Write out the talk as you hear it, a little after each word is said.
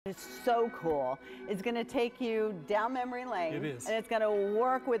is so cool. It's going to take you down memory lane. It is. And it's going to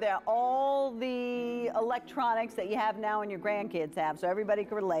work with all the electronics that you have now and your grandkids have, so everybody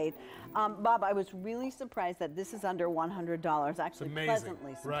can relate. Bob, I was really surprised that this is under $100. Actually,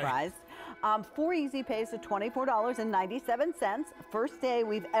 pleasantly surprised. Right. 4 easy pays of $24.97. First day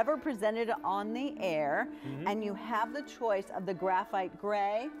we've ever presented it on the air, and you have the choice of the graphite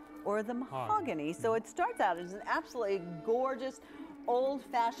gray or the mahogany. So it starts out as an absolutely gorgeous,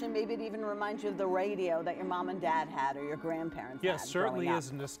 old-fashioned, maybe it even reminds you of the radio that your mom and dad had or your grandparents had. Yes, certainly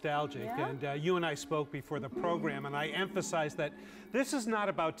is nostalgic. Yeah. And you and I spoke before the program, and I emphasized that this is not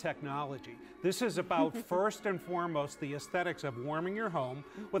about technology. This is about, first and foremost, the aesthetics of warming your home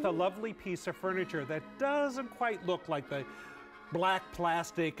with a lovely piece of furniture that doesn't quite look like the black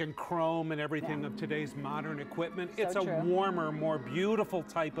plastic and chrome and everything of today's modern equipment. So it's a warmer, more beautiful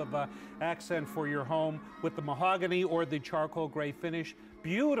type of accent for your home with the mahogany or the charcoal gray finish.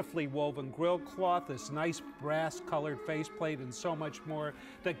 Beautifully woven grill cloth, this nice brass colored faceplate, and so much more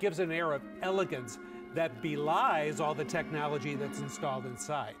that gives an air of elegance that belies all the technology that's installed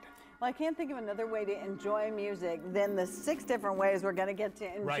inside. Well, I can't think of another way to enjoy music than the 6 different ways we're going to get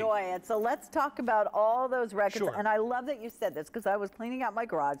to enjoy it. So let's talk about all those records. And I love that you said this because I was cleaning out my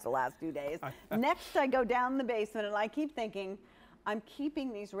garage the last few days. Next, I go down the basement and I keep thinking, I'm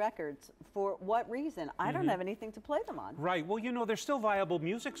keeping these records for what reason? I don't have anything to play them on. Right. Well, you know, they're still viable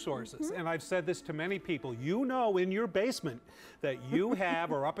music sources. And I've said this to many people. You know, in your basement that you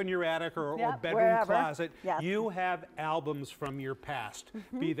have, or up in your attic or bedroom closet, you have albums from your past,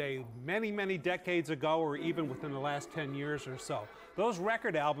 be they many, many decades ago or even within the last 10 years or so. Those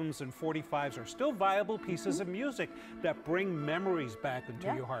record albums and 45s are still viable pieces of music that bring memories back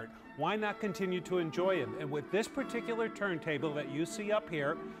into your heart. Why not continue to enjoy them? And with this particular turntable that you see up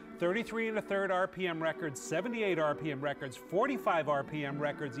here, 33 1/3 RPM records, 78 RPM records, 45 RPM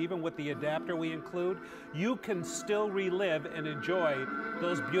records, even with the adapter we include, you can still relive and enjoy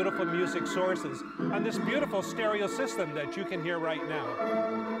those beautiful music sources on this beautiful stereo system that you can hear right now.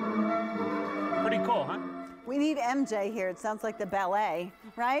 Pretty cool, huh? We need MJ here. It sounds like the ballet,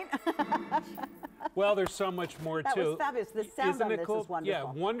 right? Well, there's so much more, that too. That was fabulous. The sound on this is wonderful. Yeah,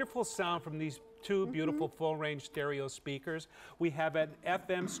 wonderful sound from these 2 beautiful full-range stereo speakers. We have an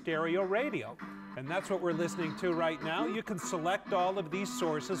FM stereo radio, and that's what we're listening to right now. You can select all of these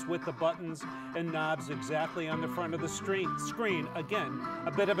sources with the buttons and knobs exactly on the front of the screen. Again,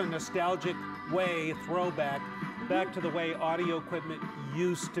 a bit of a nostalgic way, throwback, back to the way audio equipment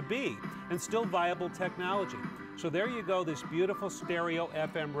used to be, and still viable technology. So there you go, this beautiful stereo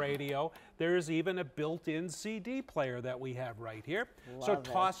FM radio. There's even a built-in CD player that we have right here. So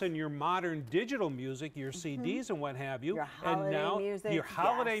toss in your modern digital music, your CDs and what have you. Your holiday music. Your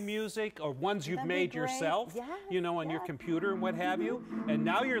holiday music, or ones you've made yourself, you know, on your computer and what have you. And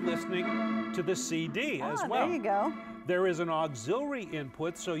now you're listening to the CD as well. There you go. There is an auxiliary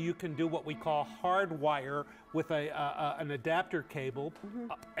input, so you can do what we call hardwire with an adapter cable,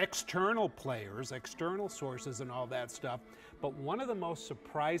 external players, external sources, and all that stuff. But one of the most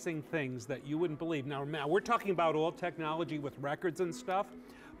surprising things that you wouldn't believe, now we're talking about old technology with records and stuff,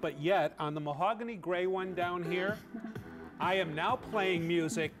 but yet on the mahogany gray one down here, I am now playing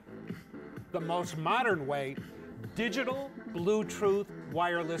music the most modern way, digital, Bluetooth,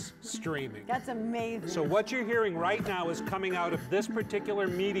 wireless streaming. That's amazing. So what you're hearing right now is coming out of this particular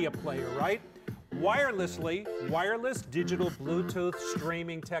media player, right? Wirelessly, wireless digital Bluetooth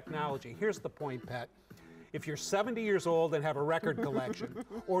streaming technology. Here's the point, Pat. If you're 70 years old and have a record collection,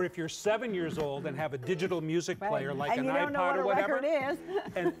 or if you're 7 years old and have a digital music player like an iPod or whatever,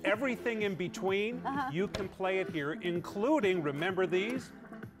 and everything in between, you can play it here, including, remember these?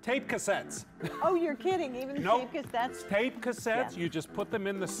 Tape cassettes. Oh, you're kidding, even tape cassettes? Tape cassettes, you just put them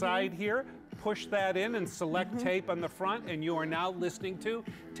in the side here, push that in and select tape on the front, and you are now listening to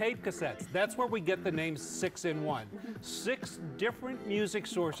tape cassettes. That's where we get the name 6-in-1. 6 different music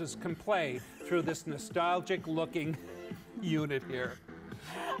sources can play through this nostalgic looking unit here.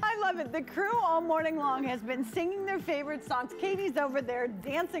 I love it. The crew all morning long has been singing their favorite songs. Katie's over there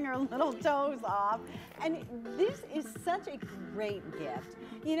dancing her little toes off. And this is such a great gift.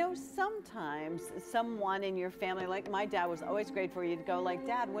 You know, sometimes someone in your family, like my dad was always great for you to go like,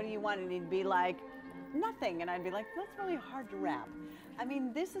 Dad, what do you want? And he'd be like, nothing. And I'd be like, that's really hard to wrap. I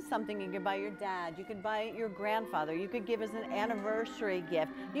mean, this is something you could buy your dad, you could buy it your grandfather, you could give as an anniversary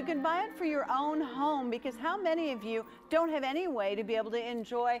gift. You can buy it for your own home, because how many of you don't have any way to be able to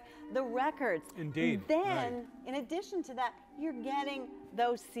enjoy the records? Indeed. Then, in addition to that, you're getting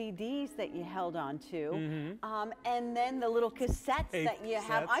those CDs that you held on to, and then the little cassettes that you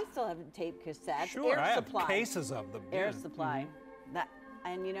have. I still have tape cassettes. Sure, I have cases of them. Air Supply.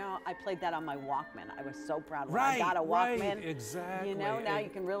 And you know, I played that on my Walkman. I was so proud when I got a Walkman. Right, exactly. You know, now you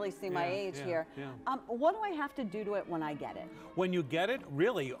can really see my age here. What do I have to do to it when I get it? When you get it,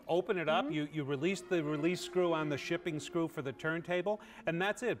 really open it up. You release the release screw on the shipping screw for the turntable, and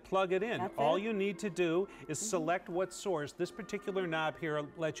that's it. Plug it in. All you need to do is select what source. This particular knob here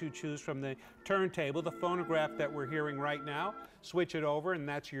lets you choose from the turntable, the phonograph that we're hearing right now. Switch it over, and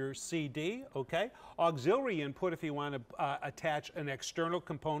that's your CD, okay? Auxiliary input if you want to attach an external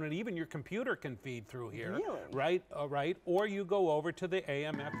component. Even your computer can feed through here. Really? Right, right. Or you go over to the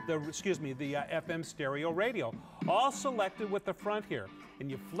the FM stereo radio. All selected with the front here.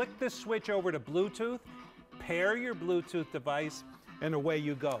 And you flick this switch over to Bluetooth, pair your Bluetooth device, and away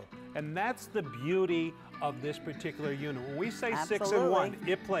you go. And that's the beauty of this particular unit. When we say 6 in 1,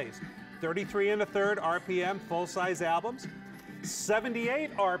 it plays 33 1/3 RPM full-size albums,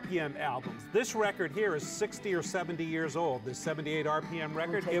 78 RPM albums. This record here is 60 or 70 years old. This 78 RPM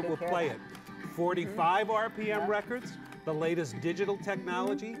record, it will play it. 45 RPM records, the latest digital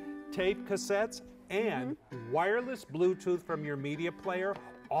technology, tape cassettes, and wireless Bluetooth from your media player.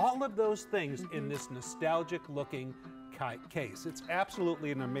 All of those things in this nostalgic looking case. It's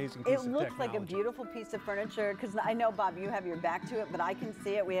absolutely an amazing piece of technology. It looks like a beautiful piece of furniture, because I know, Bob, you have your back to it, but I can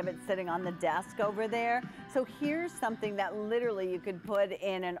see it. We have it sitting on the desk over there. So here's something that literally you could put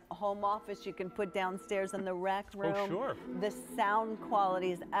in an home office, you can put downstairs in the rec room. Oh, sure. The sound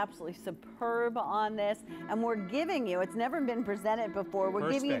quality is absolutely superb on this, and we're giving you, it's never been presented before,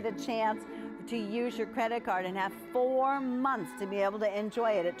 we're giving you the chance to use your credit card and have 4 months to be able to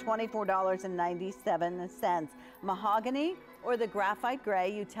enjoy it at $24.97. Mahogany or the graphite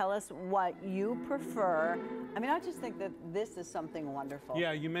gray, you tell us what you prefer. I mean, I just think that this is something wonderful.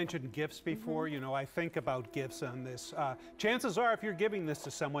 Yeah, you mentioned gifts before. You know, I think about gifts on this. Chances are, if you're giving this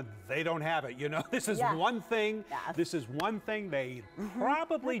to someone, they don't have it. You know, this is one thing. This is one thing they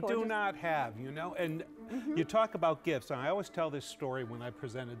probably do not have, you know. And you talk about gifts, and I always tell this story when I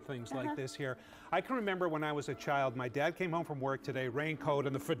presented things like this here. I can remember when I was a child, my dad came home from work today, raincoat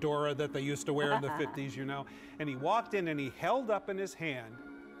and the fedora that they used to wear in the 50s, you know, and he walked in and he held up in his hand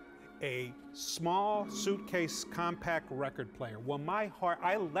a small suitcase compact record player. Well, my heart,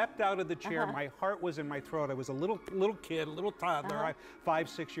 I leapt out of the chair, my heart was in my throat. I was a little kid, a little toddler, 5,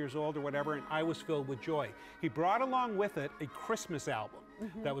 6 years old or whatever, and I was filled with joy. He brought along with it a Christmas album.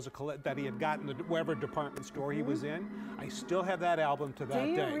 That was that he had gotten at whatever department store he was in. I still have that album to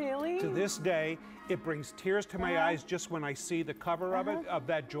that day. Really? To this day, it brings tears to my eyes just when I see the cover of it, of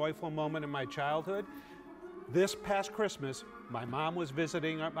that joyful moment in my childhood. This past Christmas, my mom was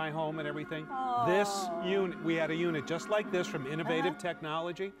visiting at my home and everything. This unit, we had a unit just like this from Innovative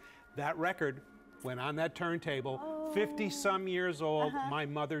Technology. That record went on that turntable, 50-some years old. My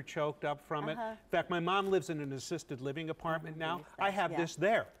mother choked up from it. In fact, my mom lives in an assisted living apartment now. I have this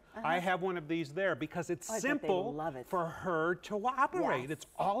there. I have one of these there because it's simple for her to operate. It's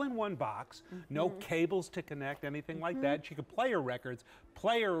all in one box, no cables to connect, anything like that. She can play her records,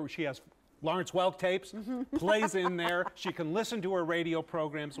 she has Lawrence Welk tapes, plays in there. She can listen to her radio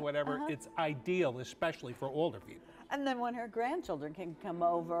programs, whatever. It's ideal, especially for older people. And then when her grandchildren can come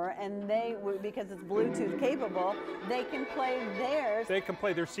over and they, because it's Bluetooth capable, they can play theirs. They can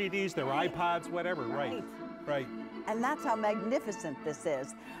play their CDs, their iPods, whatever, right. And that's how magnificent this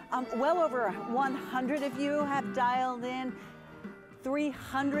is. Well over 100 of you have dialed in.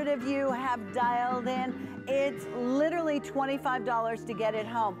 300 of you have dialed in. It's literally $25 to get it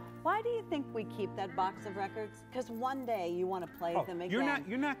home. Why do you think we keep that box of records? Because one day you want to play them again.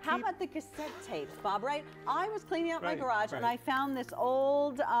 You're not How about the cassette tapes, Bob, right? I was cleaning out my garage and I found this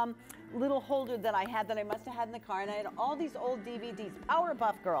old little holder that I had that I must have had in the car, and I had all these old DVDs,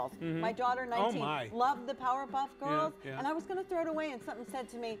 Powerpuff Girls. My daughter, 19, loved the Powerpuff Girls, and I was going to throw it away, and something said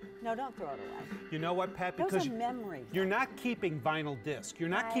to me, no, don't throw it away. You know what, Pat? Because those are memories. You're not keeping vinyl discs. You're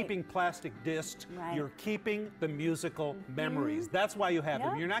not keeping plastic discs. You're keeping the musical memories. That's why you have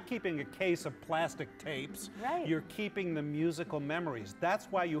them. You're not keeping a case of plastic tapes. You're keeping the musical memories. That's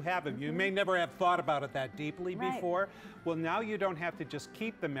why you have them. You may never have thought about it that deeply before. Well, now you don't have to just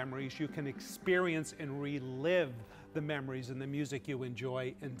keep the memories. You can experience and relive the memories and the music you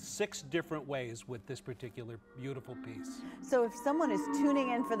enjoy in 6 different ways with this particular beautiful piece. So if someone is tuning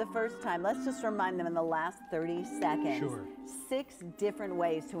in for the first time, let's just remind them in the last 30 seconds. 6 different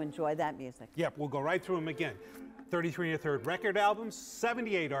ways to enjoy that music. Yep, we'll go right through them again. 33 1/3 record albums,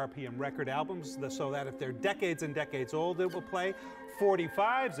 78 RPM record albums, so that if they're decades and decades old, it will play.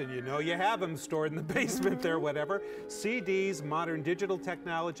 45s, and you know you have them stored in the basement there, whatever. CDs, modern digital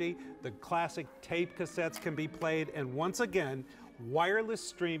technology, the classic tape cassettes can be played, and once again, wireless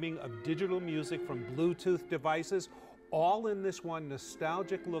streaming of digital music from Bluetooth devices, all in this one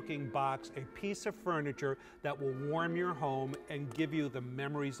nostalgic looking box, a piece of furniture that will warm your home and give you the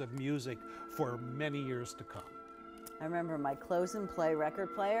memories of music for many years to come. I remember my Close and Play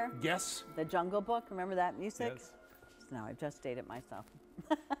record player. Yes. The Jungle Book, remember that music? Yes. No, I've just dated myself.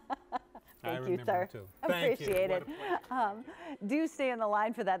 Thank you, sir. Too. Appreciate it. Do stay on the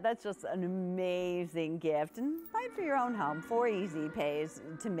line for that. That's just an amazing gift. And buy it for your own home. 4 easy pays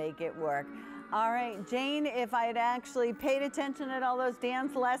to make it work. All right, Jane, if I had actually paid attention at all those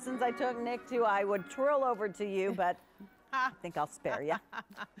dance lessons I took Nick to, I would twirl over to you, but I think I'll spare you.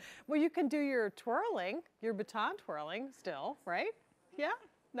 Well, you can do your twirling, your baton twirling still, right? Yeah?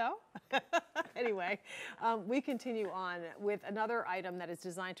 No? Anyway, we continue on with another item that is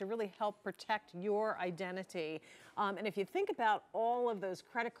designed to really help protect your identity. And if you think about all of those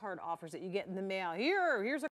credit card offers that you get in the mail, here's a